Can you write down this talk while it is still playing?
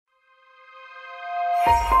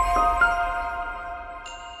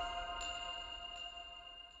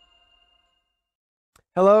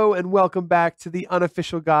Hello and welcome back to the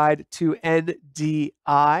unofficial guide to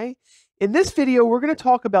NDI. In this video, we're going to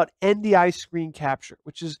talk about NDI Screen Capture,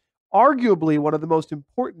 which is arguably one of the most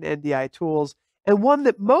important NDI tools and one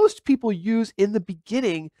that most people use in the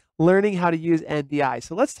beginning learning how to use NDI.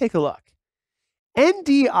 So let's take a look.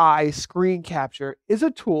 NDI Screen Capture is a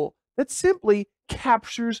tool that simply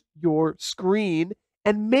captures your screen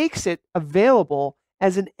and makes it available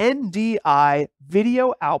as an NDI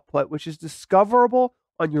video output, which is discoverable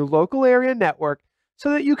on your local area network so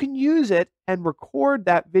that you can use it and record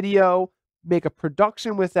that video, make a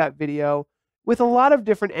production with that video with a lot of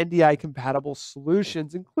different NDI compatible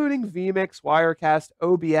solutions, including vMix, Wirecast,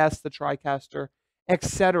 OBS, the TriCaster,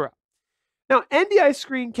 etc. Now, NDI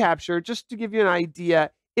Screen Capture, just to give you an idea,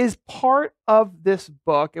 is part of this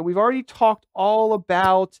book, and we've already talked all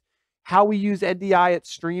about how we use NDI at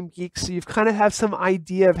StreamGeeks, so you kind of have some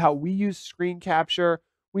idea of how we use screen capture.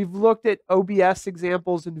 We've looked at OBS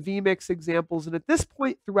examples and vMix examples, and at this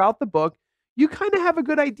point throughout the book, you kind of have a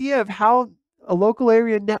good idea of how a local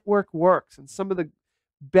area network works and some of the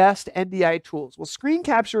best NDI tools. Well, screen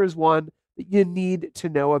capture is one that you need to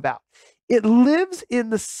know about. It lives in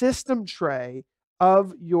the system tray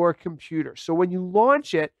of your computer. So when you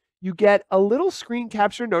launch it, you get a little screen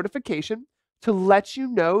capture notification to let you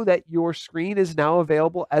know that your screen is now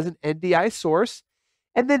available as an NDI source.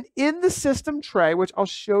 And then in the system tray, which I'll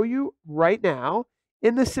show you right now,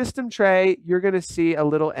 in the system tray, you're going to see a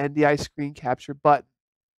little NDI screen capture button.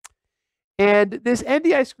 And this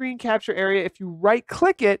NDI screen capture area, if you right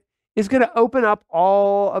click it, is going to open up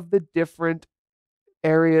all of the different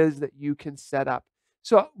areas that you can set up.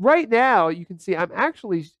 So right now, you can see I'm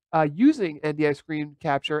actually using NDI screen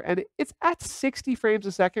capture, and it's at 60 frames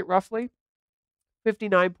a second, roughly,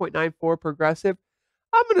 59.94 progressive.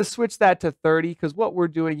 I'm going to switch that to 30 because what we're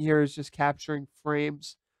doing here is just capturing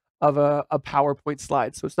frames of a PowerPoint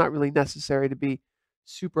slide. So it's not really necessary to be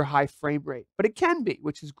super high frame rate, but it can be,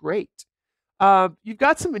 which is great. You've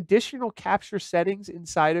got some additional capture settings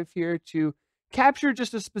inside of here to capture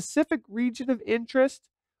just a specific region of interest,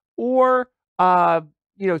 or to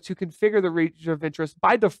configure the region of interest.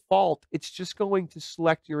 By default, it's just going to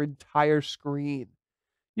select your entire screen.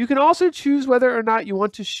 You can also choose whether or not you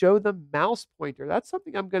want to show the mouse pointer. That's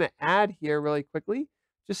something I'm going to add here really quickly,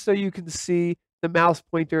 just so you can see the mouse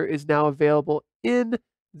pointer is now available in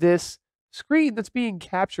this screen that's being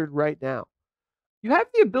captured right now. You have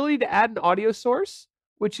the ability to add an audio source,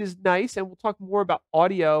 which is nice, and we'll talk more about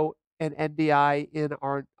audio and NDI in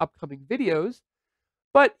our upcoming videos.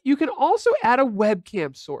 But you can also add a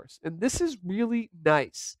webcam source, and this is really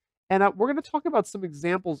nice. And we're going to talk about some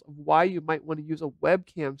examples of why you might want to use a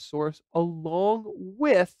webcam source along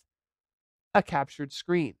with a captured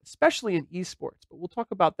screen, especially in esports. But we'll talk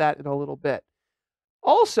about that in a little bit.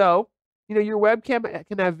 Also, your webcam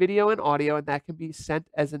can have video and audio, and that can be sent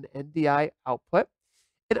as an NDI output.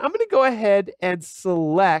 And I'm going to go ahead and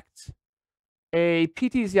select a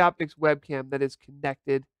PTZ Optics webcam that is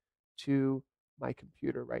connected to my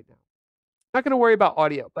computer right now. I'm not going to worry about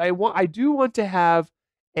audio, but I do want to have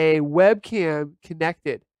a webcam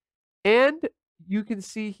connected. And you can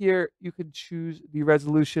see here, you can choose the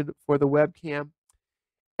resolution for the webcam.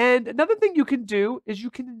 And another thing you can do is you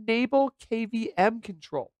can enable KVM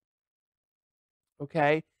control.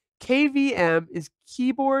 Okay, KVM is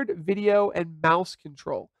keyboard, video, and mouse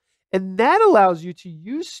control. And that allows you to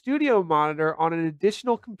use Studio Monitor on an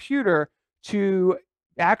additional computer to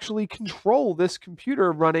actually control this computer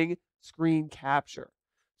running screen capture.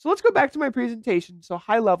 So let's go back to my presentation. So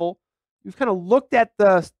high level, we've kind of looked at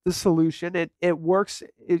the solution. It works.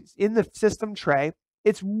 It's in the system tray.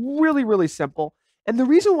 It's really, really simple. And the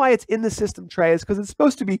reason why it's in the system tray is because it's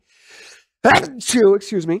supposed to be,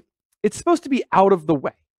 excuse me, it's supposed to be out of the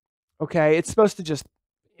way. Okay, it's supposed to just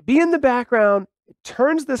be in the background. It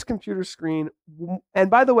turns this computer screen. And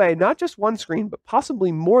by the way, not just one screen, but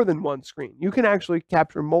possibly more than one screen. You can actually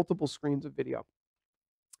capture multiple screens of video.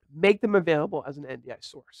 Make them available as an NDI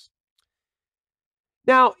source.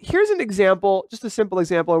 Now, here's an example, just a simple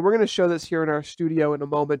example, and we're going to show this here in our studio in a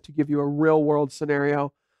moment to give you a real world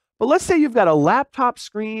scenario. But let's say you've got a laptop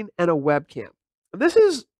screen and a webcam. This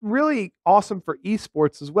is really awesome for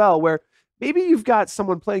esports as well, where maybe you've got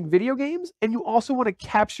someone playing video games and you also want to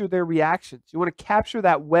capture their reactions. You want to capture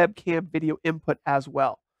that webcam video input as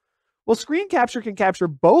well. Well, Screen Capture can capture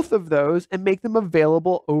both of those and make them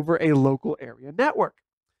available over a local area network.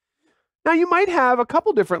 Now, you might have a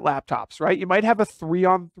couple different laptops, right? You might have a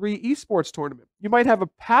 3-on-3 esports tournament. You might have a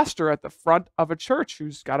pastor at the front of a church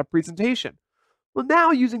who's got a presentation. Well,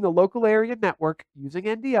 now using the local area network, using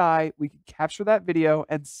NDI, we can capture that video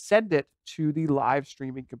and send it to the live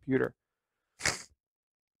streaming computer,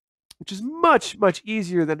 which is much, much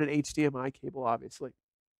easier than an HDMI cable, obviously.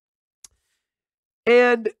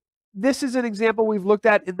 And this is an example we've looked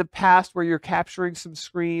at in the past where you're capturing some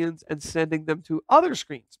screens and sending them to other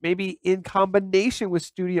screens, maybe in combination with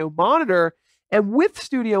Studio Monitor. And with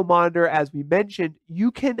Studio Monitor, as we mentioned,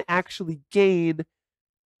 you can actually gain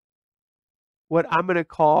what I'm going to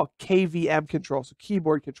call KVM control, so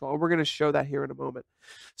keyboard control. We're going to show that here in a moment.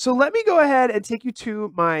 So let me go ahead and take you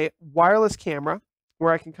to my wireless camera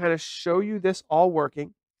where I can kind of show you this all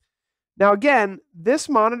working. Now, again, this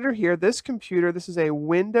monitor here, this computer, this is a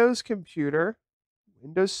Windows computer,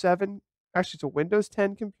 Windows 7, actually it's a Windows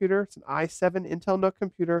 10 computer. It's an i7 Intel NUC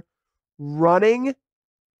computer running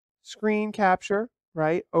screen capture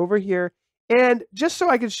right over here. And just so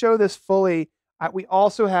I can show this fully, we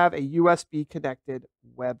also have a USB connected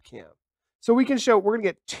webcam. So we can show, we're going to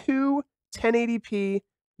get two 1080p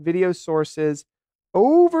video sources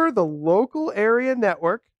over the local area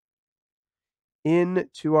network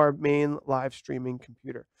into our main live streaming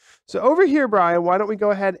computer. So over here, Brian, why don't we go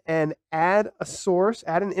ahead and add a source,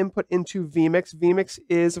 add an input into vMix. vMix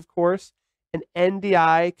is, of course, an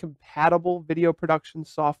NDI compatible video production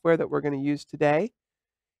software that we're going to use today.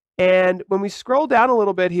 And when we scroll down a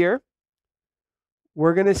little bit here,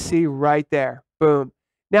 we're going to see right there, boom.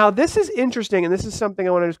 Now, this is interesting, and this is something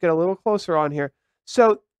I want to just get a little closer on here.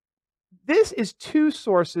 So this is two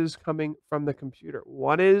sources coming from the computer.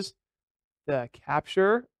 One is the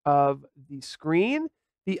capture of the screen.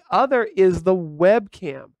 The other is the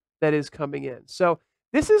webcam that is coming in. So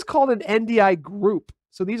this is called an NDI group.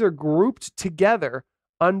 So these are grouped together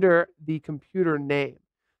under the computer name.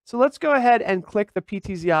 So let's go ahead and click the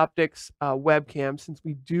PTZ Optics webcam, since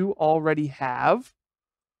we do already have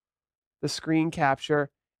the screen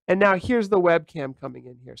capture. And now here's the webcam coming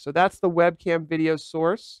in here. So that's the webcam video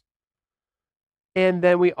source. And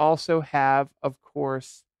then we also have, of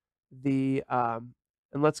course, the, and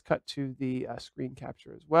let's cut to the screen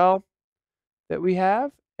capture as well that we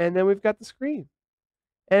have. And then we've got the screen.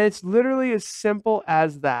 And it's literally as simple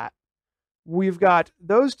as that. We've got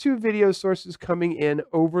those two video sources coming in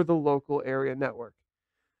over the local area network.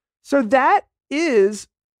 So that is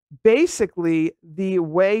basically the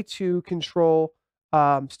way to control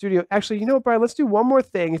Studio. Actually, you know what, Brian, let's do one more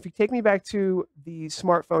thing. If you take me back to the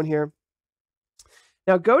smartphone here.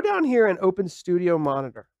 Now go down here and open Studio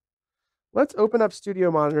Monitor. Let's open up Studio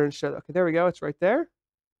Monitor and show. Okay, there we go. It's right there.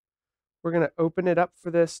 We're going to open it up for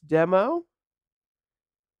this demo.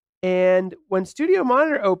 And when Studio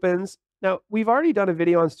Monitor opens, now we've already done a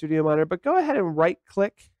video on Studio Monitor, but go ahead and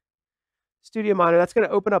right-click Studio Monitor. That's going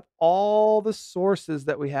to open up all the sources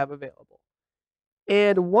that we have available.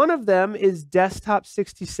 And one of them is Desktop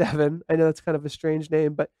 67. I know that's kind of a strange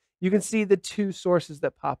name, but you can see the two sources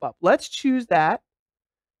that pop up. Let's choose that.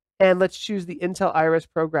 And let's choose the Intel Iris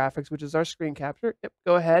Pro graphics, which is our screen capture. Yep,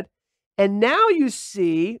 go ahead. And now you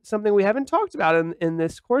see something we haven't talked about in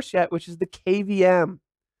this course yet, which is the KVM,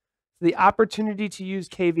 the opportunity to use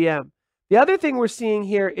KVM. The other thing we're seeing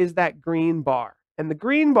here is that green bar. And the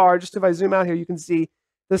green bar, just if I zoom out here, you can see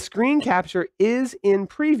the screen capture is in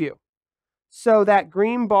preview. So that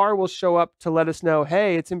green bar will show up to let us know,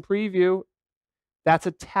 hey, it's in preview. That's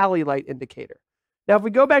a tally light indicator. Now, if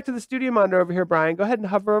we go back to the Studio Monitor over here, Brian, go ahead and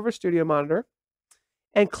hover over Studio Monitor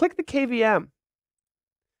and click the KVM.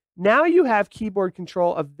 Now you have keyboard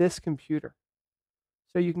control of this computer.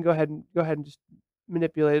 So you can go ahead and just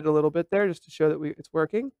manipulate it a little bit there just to show that it's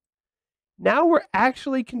working. Now we're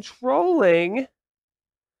actually controlling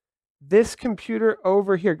this computer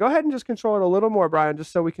over here. Go ahead and just control it a little more, Brian,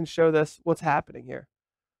 just so we can show this what's happening here.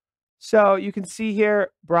 So you can see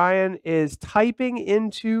here, Brian is typing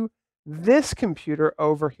into this computer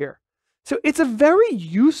over here. So it's a very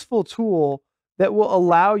useful tool that will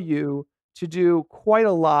allow you to do quite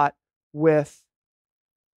a lot with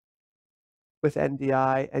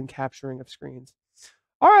NDI and capturing of screens.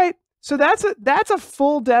 All right, so that's a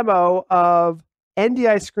full demo of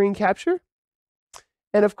NDI Screen Capture,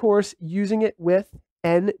 and of course using it with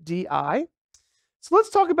NDI. So let's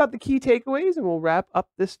talk about the key takeaways, and we'll wrap up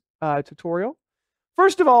this tutorial.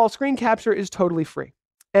 First of all, screen capture is totally free.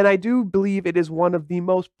 And I do believe it is one of the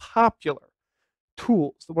most popular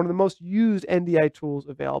tools, one of the most used NDI tools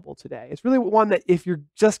available today. It's really one that if you're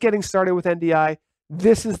just getting started with NDI,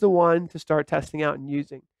 this is the one to start testing out and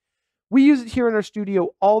using. We use it here in our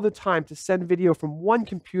studio all the time to send video from one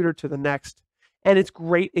computer to the next. And it's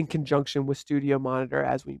great in conjunction with Studio Monitor,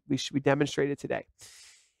 as we demonstrated today.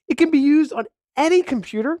 It can be used on any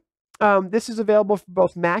computer. This is available for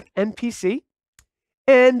both Mac and PC.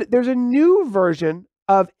 And there's a new version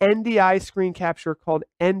of NDI Screen Capture called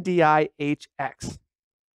NDI HX.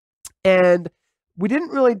 And we didn't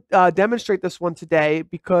really demonstrate this one today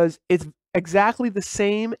because it's exactly the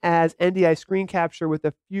same as NDI Screen Capture with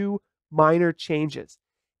a few minor changes.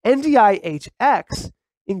 NDI HX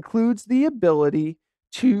includes the ability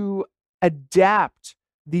to adapt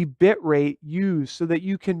the bitrate used so that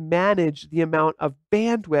you can manage the amount of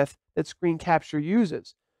bandwidth that Screen Capture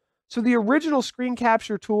uses. So the original Screen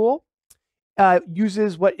Capture tool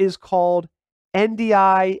uses what is called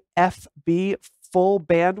NDI FB, full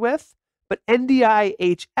bandwidth, but NDI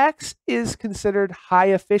HX is considered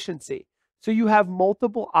high efficiency. So you have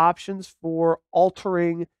multiple options for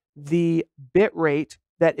altering the bit rate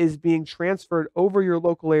that is being transferred over your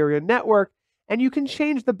local area network, and you can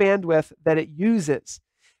change the bandwidth that it uses.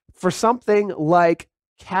 For something like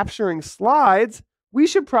capturing slides, we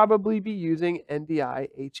should probably be using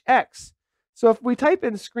NDI HX. So if we type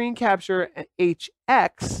in Screen Capture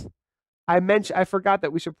HX, I forgot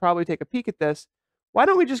that we should probably take a peek at this. Why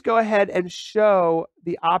don't we just go ahead and show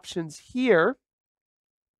the options here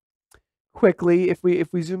quickly? If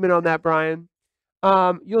we zoom in on that, Brian,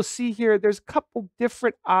 you'll see here there's a couple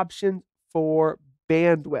different options for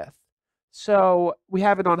bandwidth. So we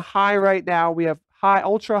have it on high right now. We have high,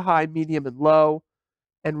 ultra high, medium, and low,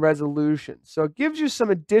 and resolution. So it gives you some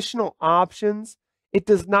additional options. It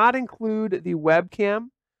does not include the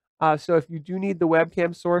webcam. So if you do need the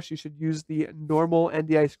webcam source, you should use the normal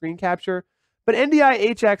NDI Screen Capture. But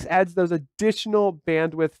NDI HX adds those additional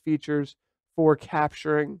bandwidth features for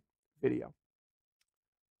capturing video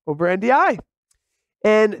over NDI.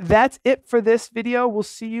 And that's it for this video. We'll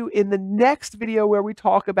see you in the next video where we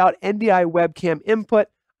talk about NDI webcam input,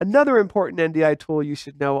 another important NDI tool you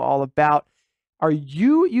should know all about. Are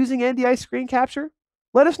you using NDI Screen Capture?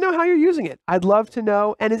 Let us know how you're using it. I'd love to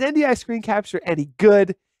know. And is NDI Screen Capture any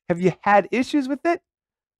good? Have you had issues with it?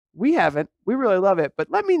 We haven't. We really love it, but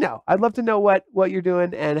let me know. I'd love to know what you're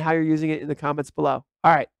doing and how you're using it in the comments below.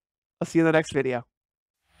 All right. I'll see you in the next video.